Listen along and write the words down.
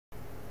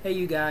Hey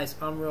you guys,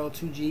 I'm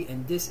Royal2G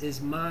and this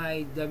is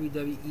my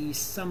WWE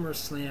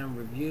SummerSlam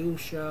review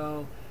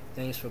show.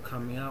 Thanks for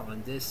coming out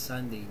on this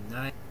Sunday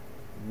night.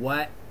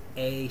 What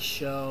a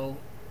show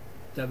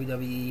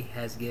WWE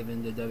has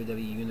given the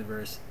WWE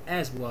Universe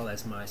as well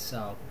as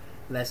myself.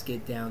 Let's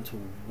get down to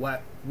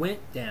what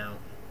went down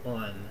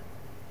on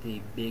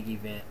the big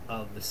event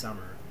of the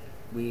summer.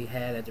 We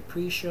had at the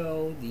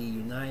pre-show the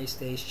United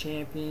States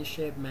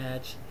Championship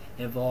match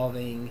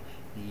involving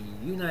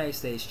the United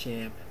States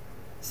champ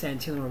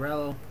Santino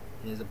Marella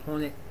and his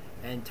opponent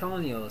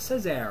Antonio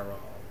Cesaro.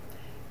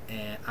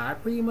 And I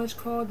pretty much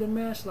called the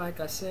match, like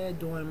I said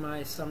during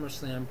my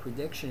SummerSlam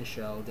prediction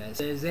show, that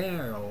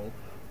Cesaro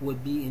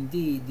would be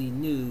indeed the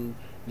new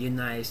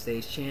United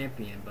States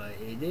champion. But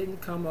it didn't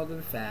come out of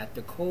the fact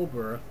the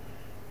Cobra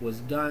was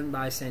done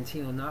by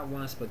Santino not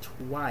once but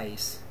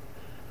twice.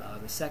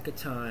 The second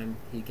time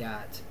he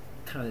got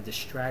kind of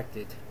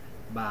distracted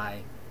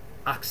by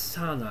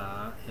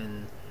Oksana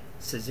and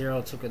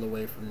Cesaro took it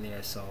away from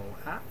there. So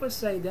I would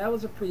say that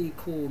was a pretty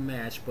cool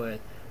match, but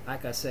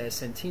like I said,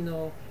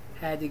 Santino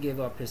had to give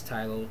up his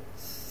title.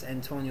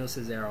 Antonio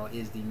Cesaro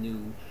is the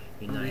new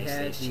United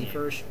States champion. The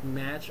first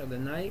match of the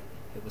night,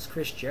 it was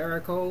Chris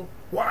Jericho,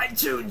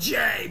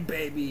 Y2J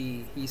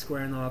baby. He's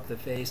squaring off to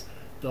face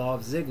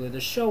Dolph Ziggler,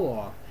 the show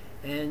off,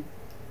 and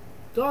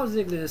Dolph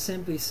Ziggler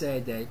simply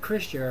said that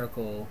Chris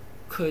Jericho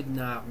could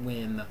not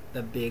win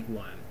the big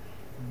one.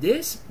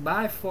 This,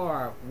 by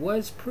far,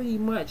 was pretty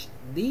much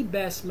the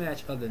best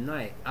match of the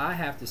night. I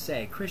have to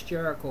say, Chris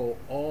Jericho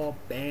all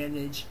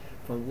bandaged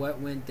from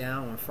what went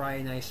down on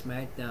Friday Night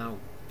SmackDown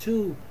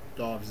to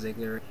Dolph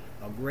Ziggler.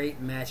 A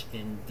great match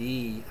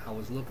indeed. I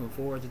was looking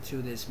forward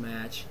to this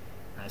match.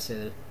 I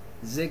said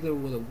Ziggler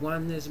would have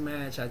won this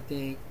match. I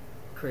think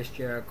Chris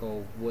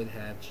Jericho would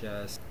have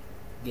just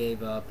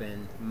gave up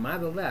and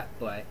might have left,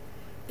 but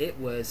it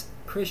was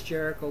Chris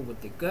Jericho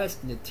with the guts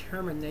and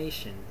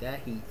determination that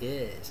he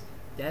is.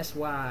 That's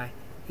why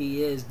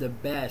he is the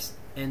best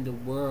in the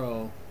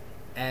world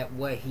at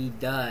what he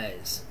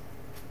does.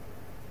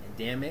 And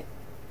damn it,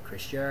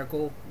 Chris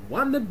Jericho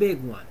won the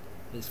big one.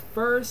 His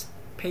first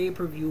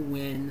pay-per-view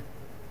win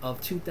of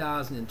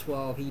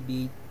 2012. He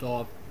beat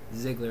Dolph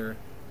Ziggler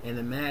in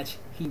a match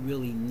he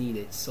really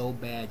needed so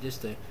bad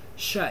just to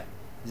shut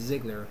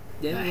Ziggler.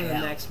 Then in the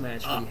next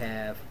match we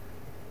have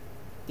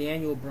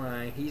Daniel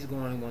Bryan. He's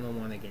going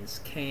one-on-one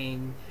against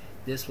Kane.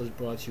 This was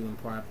brought to you in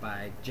part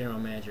by General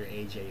Manager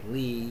AJ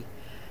Lee.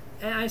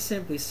 And I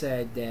simply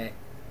said that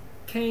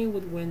Kane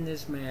would win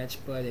this match,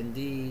 but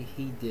indeed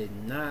he did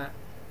not.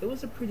 It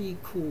was a pretty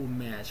cool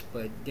match,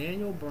 but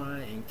Daniel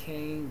Bryan and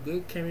Kane,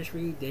 good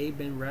chemistry. They've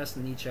been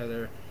wrestling each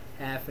other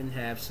half and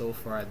half so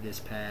far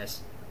this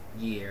past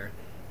year.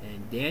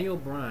 And Daniel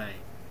Bryan,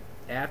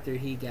 after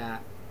he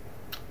got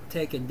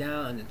taken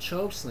down in the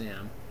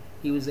chokeslam,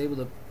 he was able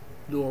to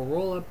do a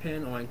roll-up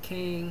pin on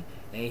Kane,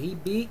 and he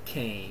beat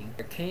Kane.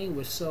 Kane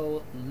was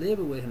so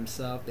livid with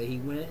himself that he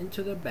went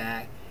into the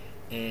back,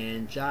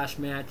 and Josh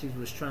Matthews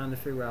was trying to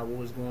figure out what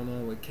was going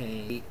on with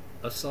Kane. He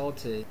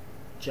assaulted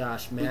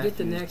Josh Matthews. We get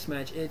the next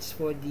match. It's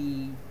for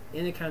the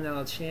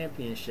Intercontinental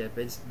Championship.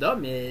 It's The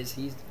Miz.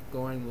 He's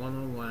going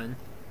one-on-one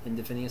and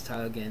defending his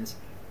title against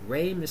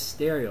Rey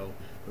Mysterio.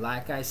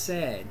 Like I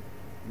said,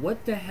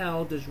 what the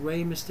hell does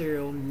Rey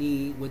Mysterio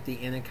need with the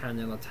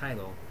Intercontinental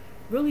title?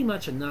 Really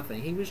much of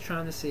nothing. He was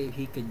trying to see if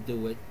he could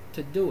do it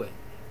to do it.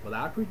 Well,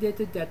 I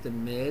predicted that The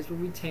Miz would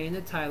retain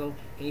the title,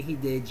 and he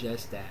did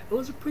just that. It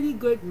was a pretty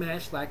good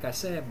match, like I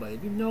said, but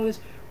if you notice,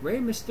 Rey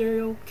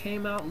Mysterio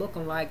came out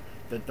looking like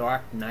the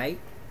Dark Knight.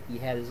 He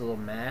had his little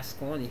mask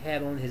on. He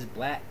had on his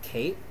black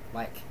cape,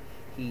 like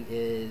he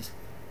is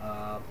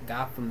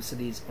Gotham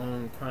City's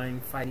own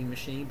crime fighting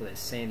machine, but it's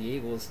San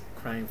Diego's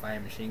crime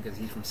fighting machine because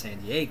he's from San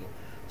Diego.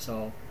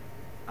 So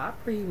I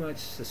pretty much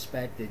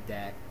suspected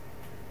that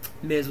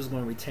Miz was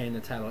going to retain the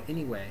title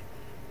anyway.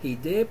 He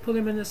did put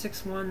him in the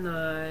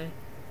 619,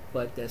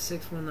 but that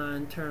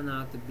 619 turned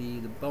out to be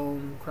the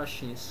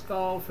bone-crushing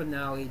skull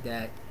finale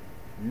that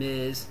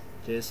Miz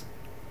just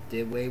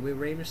did away with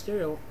Rey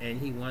Mysterio, and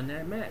he won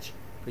that match.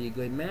 Pretty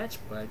good match,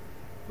 but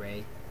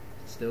Rey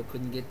still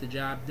couldn't get the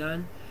job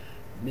done.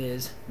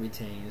 Miz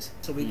retains.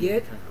 So we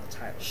get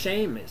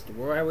Sheamus, the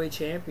World Heavyweight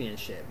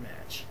Championship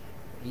match.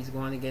 He's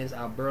going against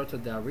Alberto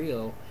Del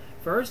Rio.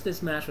 First,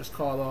 this match was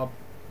called off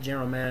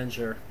General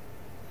Manager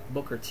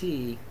Booker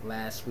T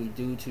last week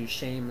due to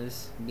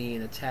Sheamus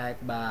being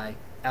attacked by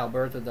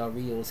Alberto Del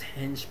Rio's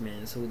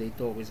henchmen, who they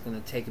thought was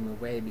going to take him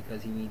away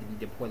because he needed to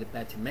be deported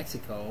back to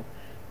Mexico.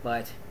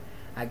 But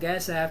I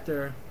guess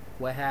after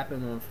what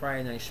happened on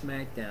Friday Night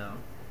SmackDown,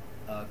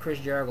 Chris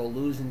Jericho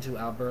losing to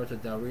Alberto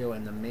Del Rio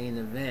in the main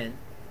event,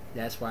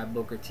 that's why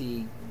Booker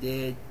T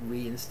did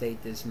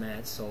reinstate this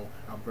match. So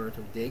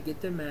Alberto did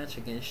get the match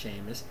against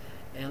Sheamus,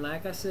 and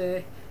like I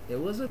said, it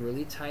was a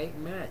really tight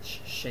match.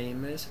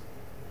 Sheamus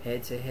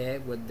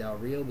head-to-head with Del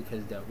Rio,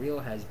 because Del Rio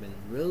has been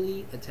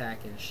really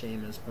attacking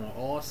Sheamus on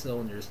all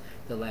cylinders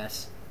the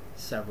last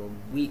several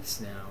weeks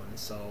now. And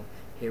so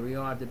here we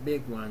are at the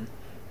big one.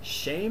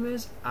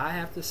 Sheamus, I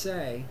have to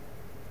say,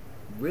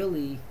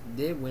 really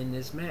did win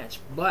this match.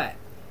 But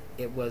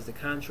it was the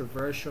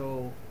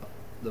controversial,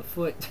 the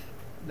foot,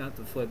 not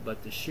the foot,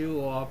 but the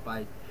shoe off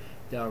by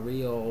Del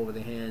Rio over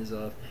the hands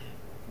of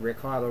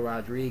Ricardo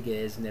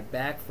Rodriguez, and it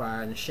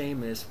backfired, and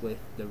Sheamus, with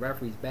the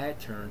referee's back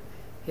turn,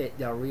 hit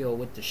Del Rio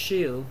with the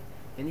shoe,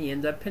 and he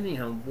ended up pinning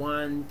him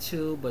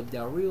 1-2, but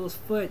Del Rio's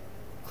foot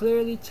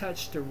clearly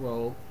touched the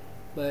rope,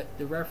 but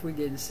the referee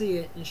didn't see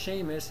it, and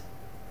Sheamus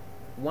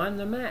won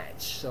the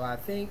match. So I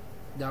think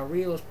Del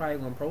Rio is probably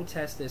going to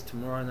protest this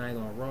tomorrow night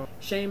on Raw.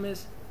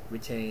 Sheamus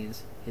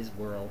retains his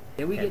world.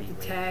 Then we get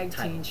the tag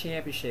team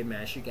championship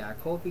match. You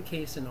got Kofi,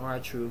 Kingston,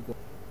 R-Truth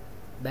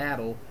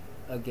battle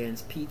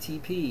against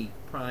PTP,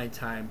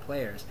 PrimeTime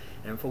players.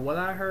 And for what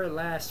I heard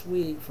last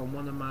week from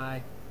one of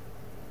my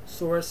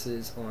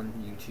sources on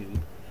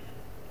YouTube,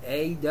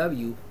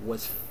 AEW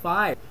was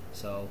fired.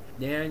 So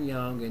Darren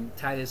Young and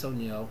Titus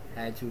O'Neil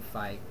had to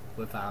fight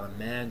without a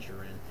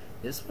manager. And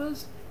this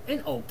was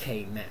an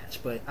okay match,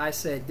 but I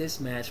said this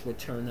match would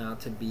turn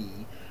out to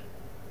be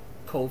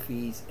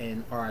Kofi's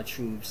and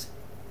R-Truth's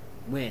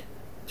win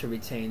to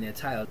retain their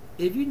title.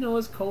 If you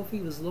notice,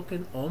 Kofi was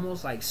looking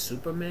almost like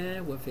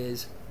Superman with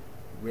his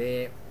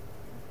red,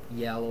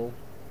 yellow,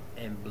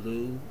 and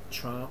blue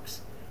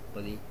trunks,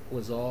 but it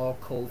was all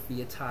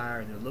Kofi attire,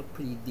 and it looked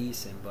pretty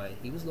decent, but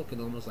he was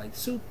looking almost like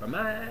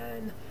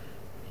Superman.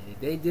 And if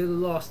they did have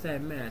lost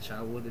that match,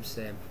 I would have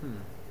said,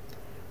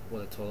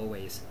 what a total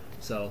waste.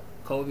 So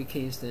Kofi,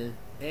 Kingston,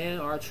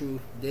 and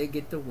R-Truth did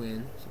get the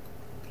win.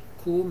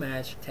 Cool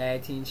match,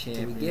 tag team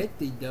champion. We get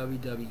the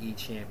WWE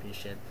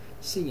Championship.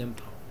 CM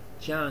Punk,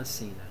 John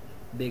Cena,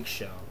 Big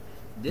Show.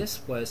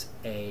 This was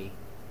a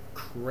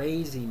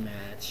crazy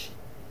match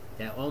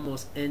that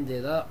almost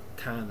ended up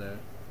kind of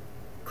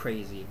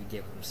crazy, if you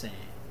get what I'm saying.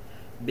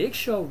 Big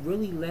Show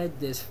really led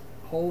this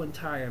whole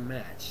entire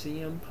match.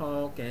 CM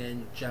Punk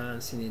and John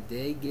Cena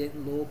did get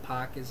little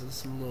pockets of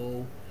some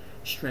little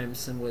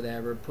strengths and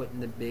whatever,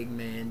 putting the big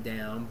man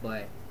down,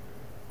 but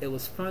it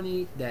was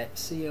funny that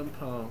CM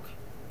Punk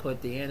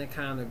put the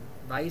Anaconda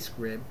vice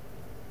grip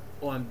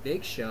on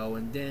Big Show,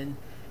 and then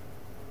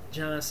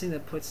John Cena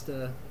puts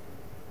the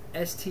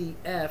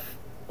STF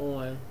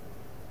on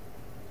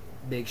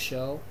Big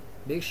Show.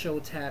 Big Show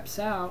taps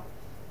out,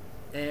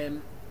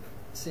 and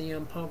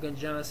CM Punk and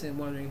John Cena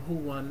wondering who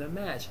won the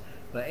match.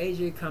 But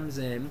AJ comes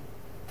in,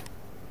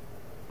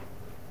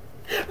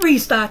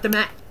 restart the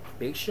match.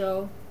 Big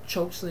Show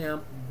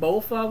chokeslam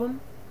both of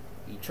them.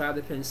 He tried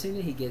to pin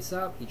Cena, he gets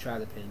up. He tried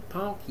to pin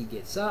Punk, he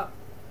gets up.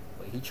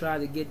 But he tried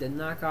to get the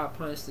knockout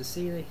punch to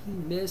Cena, he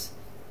missed.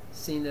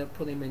 Cena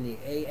put him in the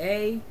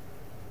AA,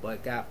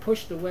 but got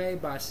pushed away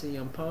by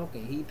CM Punk,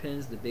 and he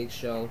pins the Big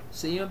Show.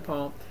 CM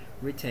Punk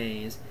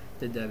retains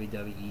the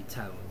WWE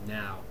title.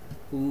 Now,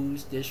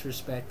 who's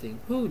disrespecting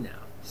who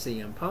now?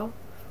 CM Punk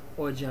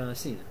or John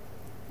Cena?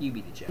 You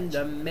be the judge.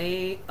 The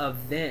main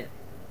event,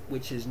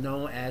 which is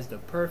known as the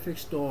Perfect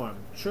Storm,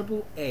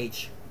 Triple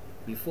H,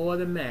 before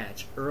the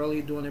match,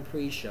 early during the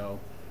pre-show,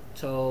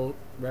 told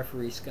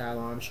referee Scott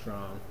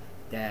Armstrong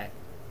that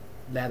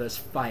let us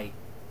fight.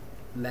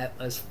 Let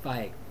us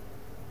fight.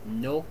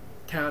 No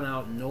count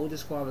out, no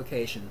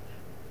disqualification.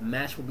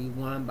 Match will be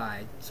won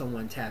by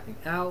someone tapping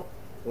out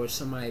or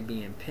somebody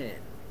being pinned.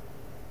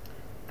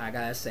 I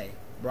gotta say,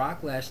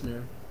 Brock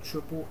Lesnar,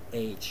 Triple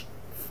H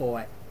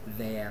fought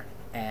their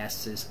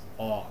asses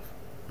off.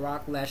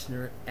 Brock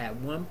Lesnar at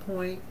one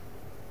point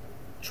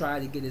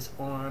tried to get his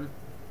arm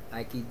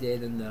like he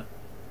did in the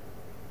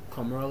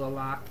Camilla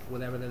lock,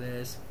 whatever that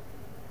is.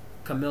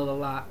 Camilla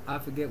lock, I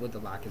forget what the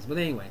lock is. But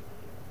anyway,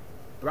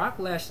 Brock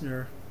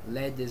Lesnar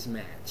led this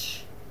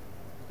match.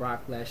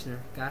 Brock Lesnar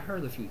got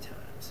hurt a few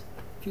times.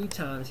 A few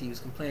times he was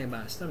complaining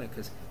about his stomach,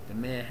 because the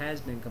man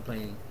has been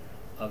complaining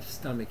of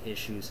stomach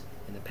issues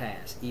in the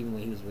past, even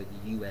when he was with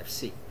the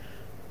UFC.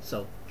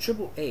 So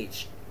Triple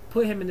H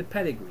put him in the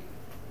pedigree.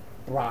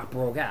 Brock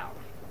broke out.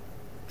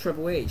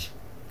 Triple H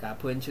got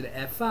put into the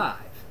F5.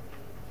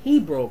 He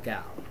broke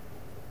out.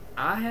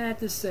 I had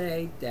to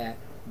say that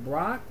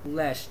Brock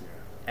Lesnar,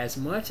 as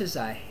much as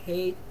I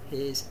hate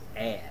his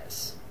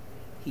ass,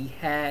 he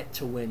had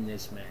to win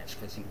this match,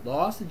 because he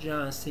lost to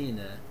John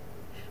Cena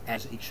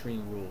at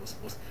Extreme Rules.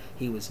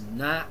 He was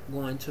not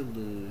going to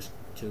lose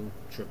to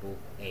Triple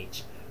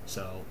H.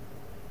 So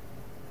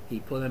he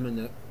put him in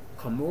the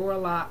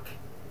Kimura lock.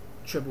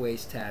 Triple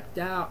H tapped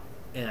out,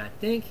 and I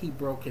think he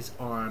broke his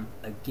arm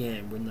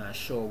again. We're not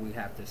sure. We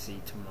have to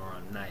see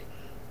tomorrow night.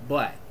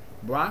 But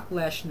Brock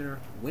Lesnar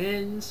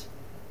wins.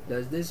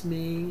 Does this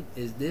mean,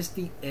 is this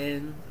the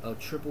end of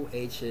Triple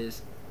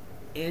H's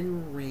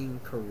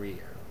in-ring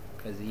career?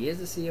 Because he is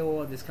the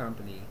CEO of this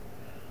company.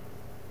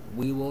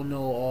 We will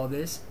know all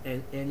this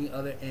and any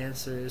other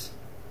answers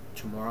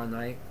tomorrow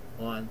night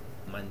on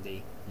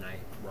Monday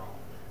Night Raw.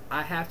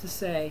 I have to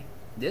say,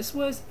 this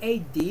was a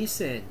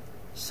decent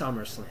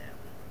SummerSlam.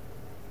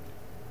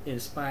 In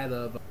spite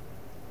of,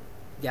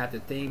 got the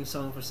theme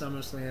song for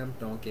SummerSlam,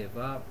 Don't Give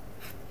Up.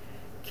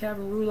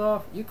 Kevin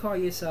Rudolph, you call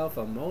yourself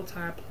a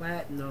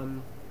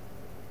multi-platinum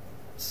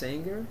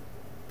singer?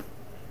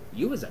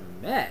 You was a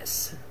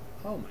mess.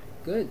 Oh my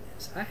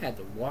goodness, I had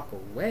to walk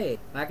away.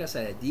 Like I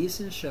said, a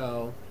decent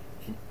show,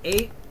 an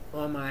 8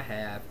 on my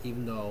half,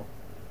 even though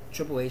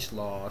Triple H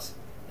lost,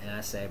 and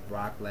I said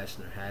Brock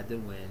Lesnar had to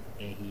win,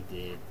 and he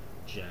did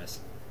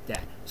just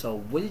that. So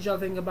what did y'all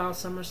think about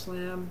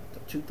SummerSlam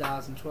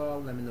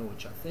 2012? Let me know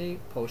what y'all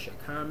think. Post your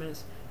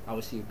comments. I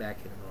will see you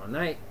back here tomorrow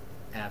night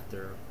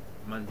after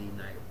Monday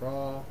Night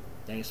Raw.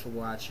 Thanks for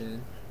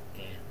watching,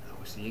 and I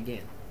will see you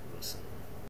again real soon.